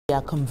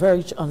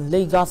Converge on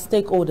Lagos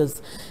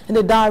stakeholders in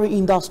the dairy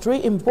industry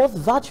in both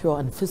virtual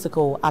and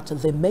physical at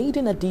the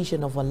maiden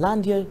edition of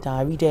Orlando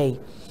Dairy Day.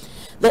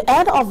 The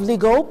head of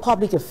Legal,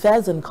 Public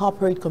Affairs and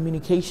Corporate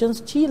Communications,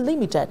 Chi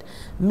Limited,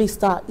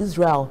 Mr.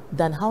 Israel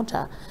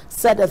Danhouter,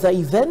 said that the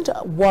event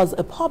was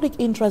a public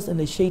interest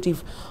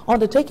initiative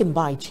undertaken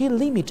by Chi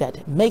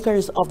Limited,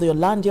 makers of the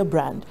Orlando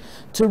brand,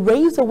 to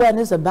raise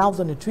awareness about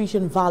the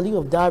nutrition value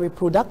of dairy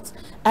products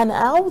and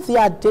how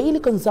their daily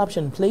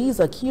consumption plays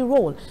a key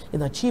role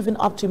in achieving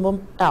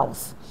optimum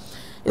health.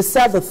 It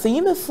said the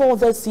theme for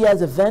this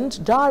year's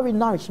event, Dairy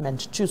Nourishment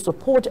to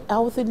Support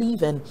Healthy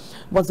Living,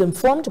 was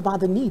informed by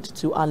the need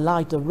to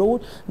highlight the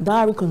role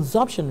dairy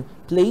consumption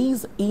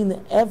plays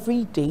in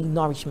everyday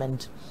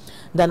nourishment.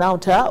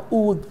 Danhouter,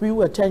 who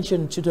drew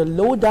attention to the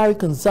low dairy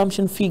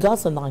consumption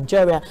figures in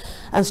Nigeria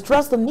and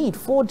stressed the need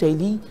for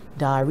daily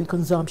dairy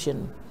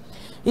consumption.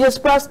 He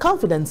expressed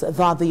confidence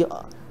that the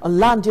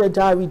Orlando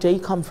Dairy Day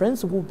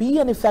Conference will be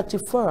an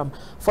effective forum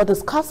for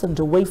discussing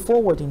the way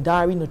forward in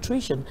dairy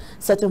nutrition,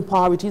 setting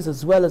priorities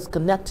as well as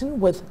connecting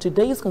with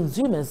today's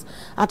consumers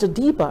at a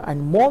deeper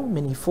and more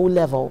meaningful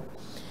level.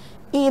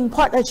 In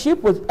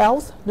partnership with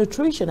health,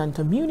 nutrition and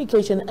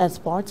communication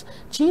experts,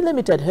 Chi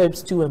Limited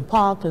hopes to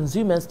empower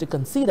consumers to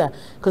consider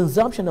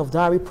consumption of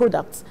dairy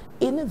products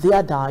in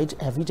their diet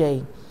every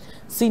day.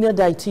 Senior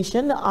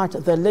dietitian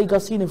at the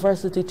Lagos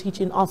University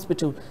Teaching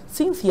Hospital,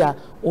 Cynthia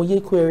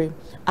Onyekwere,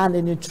 and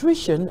a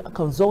nutrition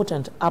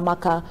consultant,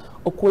 Amaka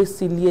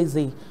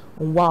Okwesilieze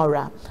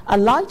Nwara,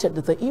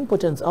 highlighted the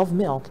importance of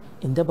milk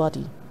in the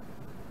body.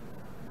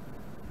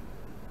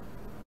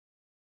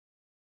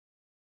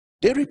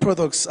 Dairy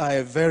products are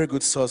a very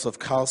good source of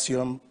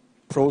calcium,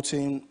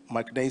 protein,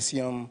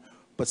 magnesium,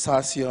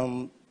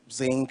 potassium,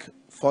 zinc,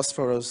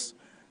 phosphorus,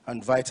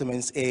 and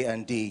vitamins A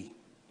and D.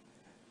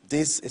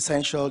 These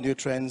essential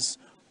nutrients,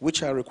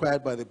 which are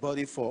required by the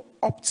body for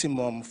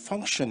optimum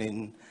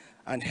functioning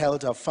and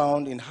health, are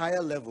found in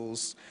higher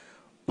levels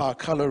per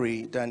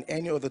calorie than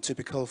any other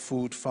typical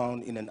food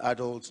found in an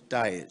adult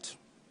diet.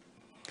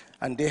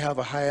 And they have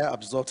a higher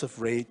absorptive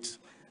rate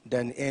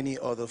than any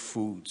other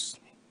foods.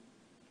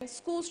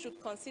 Schools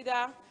should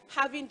consider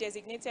having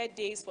designated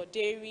days for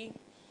dairy.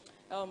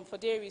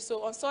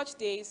 So on such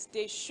days,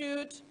 they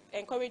should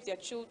encourage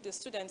the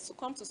students to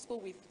come to school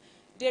with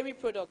dairy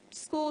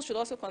products. Schools should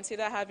also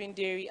consider having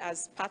dairy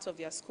as part of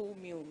their school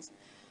meals.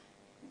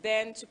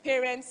 Then to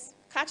parents,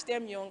 catch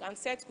them young and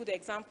set good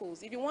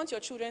examples. If you want your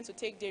children to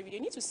take dairy, they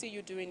need to see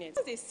you doing it.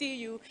 If they see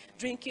you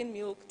drinking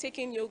milk,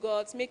 taking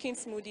yogurts, making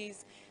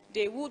smoothies,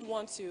 they would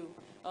want to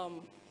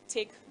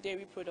take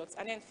dairy products.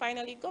 And then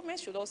finally, government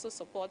should also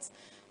support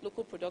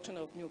local production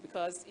of milk,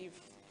 because if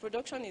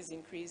production is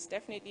increased,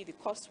 definitely the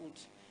cost would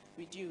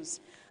reduce.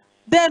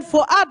 Then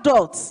for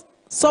adults,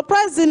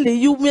 surprisingly,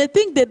 you may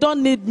think they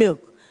don't need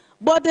milk,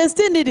 but they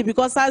still need it,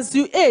 because as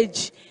you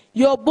age,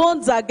 your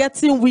bones are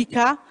getting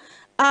weaker,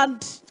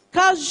 and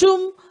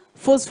calcium,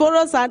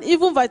 phosphorus, and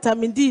even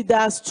vitamin D, they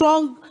are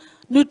strong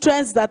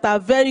nutrients that are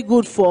very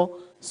good for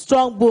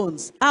strong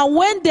bones. And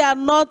when they are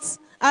not,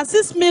 and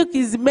since milk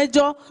is the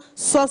major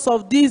source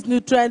of these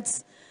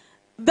nutrients,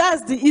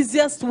 that's the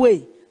easiest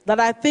way that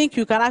I think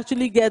you can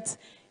actually get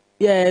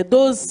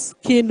those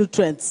key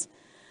nutrients.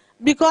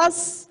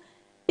 Because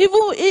even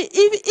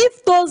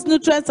if those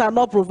nutrients are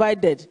not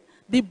provided,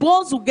 the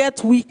bones will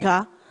get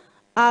weaker,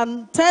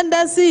 and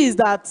tendency is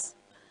that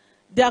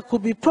there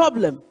could be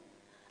problem.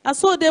 And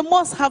so they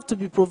must have to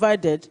be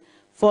provided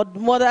for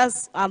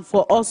mothers and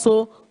for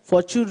also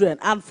for children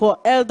and for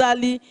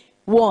elderly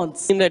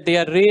ones. That they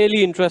are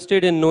really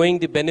interested in knowing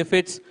the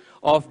benefits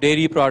of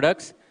dairy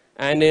products,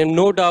 and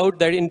no doubt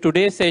that in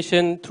today's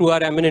session, through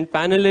our eminent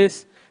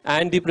panelists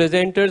and the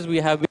presenters, we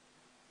have been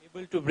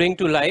able to bring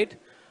to light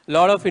a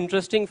lot of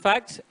interesting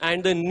facts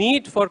and the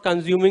need for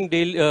consuming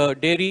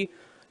dairy,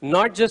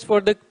 not just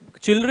for the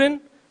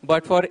children,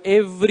 but for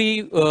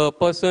every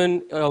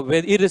person,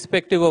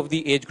 irrespective of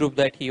the age group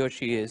that he or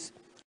she is.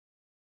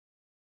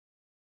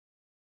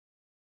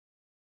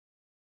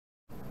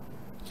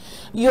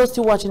 You're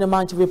still watching the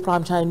Mitv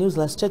Primetime News.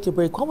 Let's take a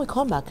break. When we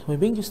come back, we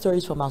bring you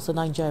stories from outside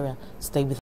Nigeria. Stay with us.